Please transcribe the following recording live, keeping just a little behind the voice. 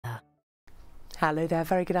Hello there,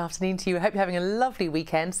 very good afternoon to you. I hope you're having a lovely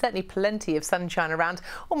weekend. Certainly plenty of sunshine around,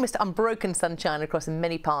 almost unbroken sunshine across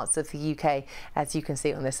many parts of the UK, as you can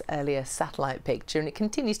see on this earlier satellite picture. And it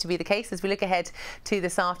continues to be the case as we look ahead to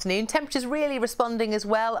this afternoon. Temperatures really responding as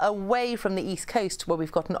well away from the east coast, where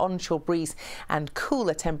we've got an onshore breeze and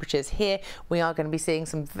cooler temperatures. Here we are going to be seeing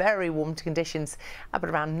some very warm conditions up at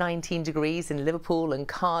around 19 degrees in Liverpool and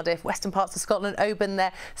Cardiff, western parts of Scotland, Oban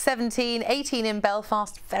there, 17, 18 in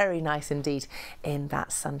Belfast. Very nice indeed in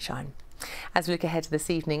that sunshine. As we look ahead to this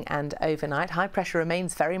evening and overnight, high pressure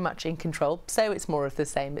remains very much in control, so it's more of the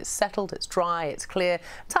same. It's settled, it's dry, it's clear,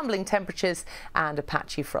 tumbling temperatures and a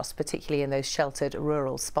patchy frost, particularly in those sheltered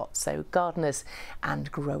rural spots, so gardeners and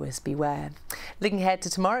growers beware. Looking ahead to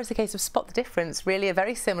tomorrow, it's a case of spot the difference. Really a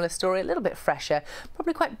very similar story, a little bit fresher,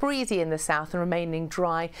 probably quite breezy in the south and remaining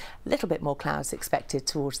dry, a little bit more clouds expected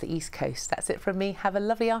towards the east coast. That's it from me. Have a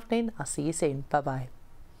lovely afternoon. I'll see you soon. Bye-bye.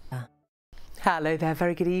 Hello there,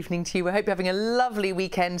 very good evening to you. I hope you're having a lovely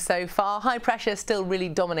weekend so far. High pressure still really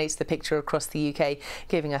dominates the picture across the UK,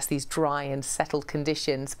 giving us these dry and settled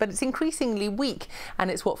conditions. But it's increasingly weak,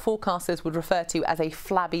 and it's what forecasters would refer to as a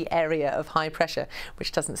flabby area of high pressure,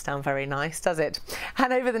 which doesn't sound very nice, does it?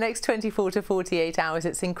 And over the next 24 to 48 hours,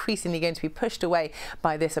 it's increasingly going to be pushed away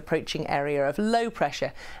by this approaching area of low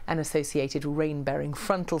pressure and associated rain-bearing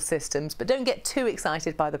frontal systems. But don't get too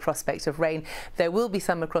excited by the prospect of rain. There will be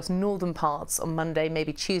some across northern parts on Monday,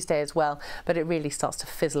 maybe Tuesday as well, but it really starts to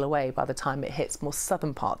fizzle away by the time it hits more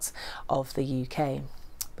southern parts of the UK.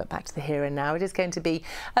 But back to the here and now, it is going to be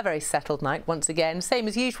a very settled night once again. Same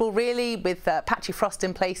as usual really, with patchy frost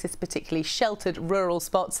in places, particularly sheltered rural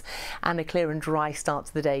spots, and a clear and dry start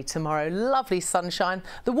to the day tomorrow. Lovely sunshine,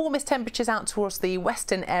 the warmest temperatures out towards the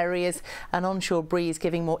western areas, an onshore breeze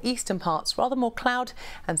giving more eastern parts rather more cloud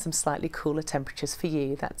and some slightly cooler temperatures for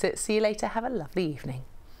you. That's it. See you later. Have a lovely evening.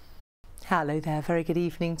 Hello there, very good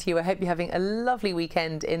evening to you. I hope you're having a lovely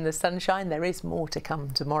weekend in the sunshine. There is more to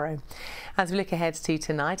come tomorrow. As we look ahead to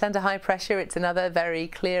tonight, under high pressure, it's another very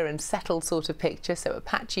clear and settled sort of picture. So a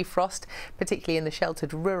patchy frost, particularly in the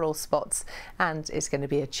sheltered rural spots, and it's going to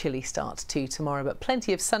be a chilly start to tomorrow, but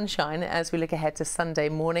plenty of sunshine as we look ahead to Sunday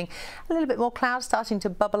morning. A little bit more cloud starting to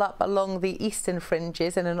bubble up along the eastern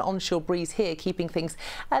fringes, and an onshore breeze here keeping things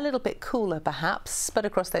a little bit cooler perhaps, but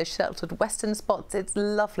across those sheltered western spots, it's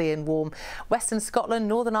lovely and warm. Western Scotland,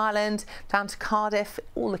 Northern Ireland, down to Cardiff,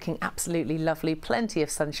 all looking absolutely lovely. Plenty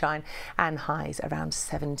of sunshine and highs around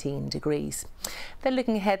 17 degrees. Then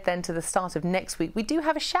looking ahead then to the start of next week, we do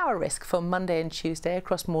have a shower risk for Monday and Tuesday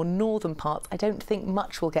across more northern parts. I don't think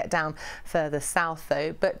much will get down further south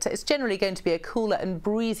though, but it's generally going to be a cooler and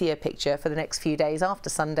breezier picture for the next few days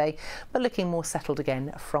after Sunday, but looking more settled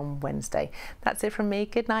again from Wednesday. That's it from me.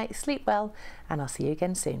 Good night, sleep well, and I'll see you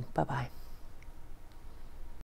again soon. Bye-bye.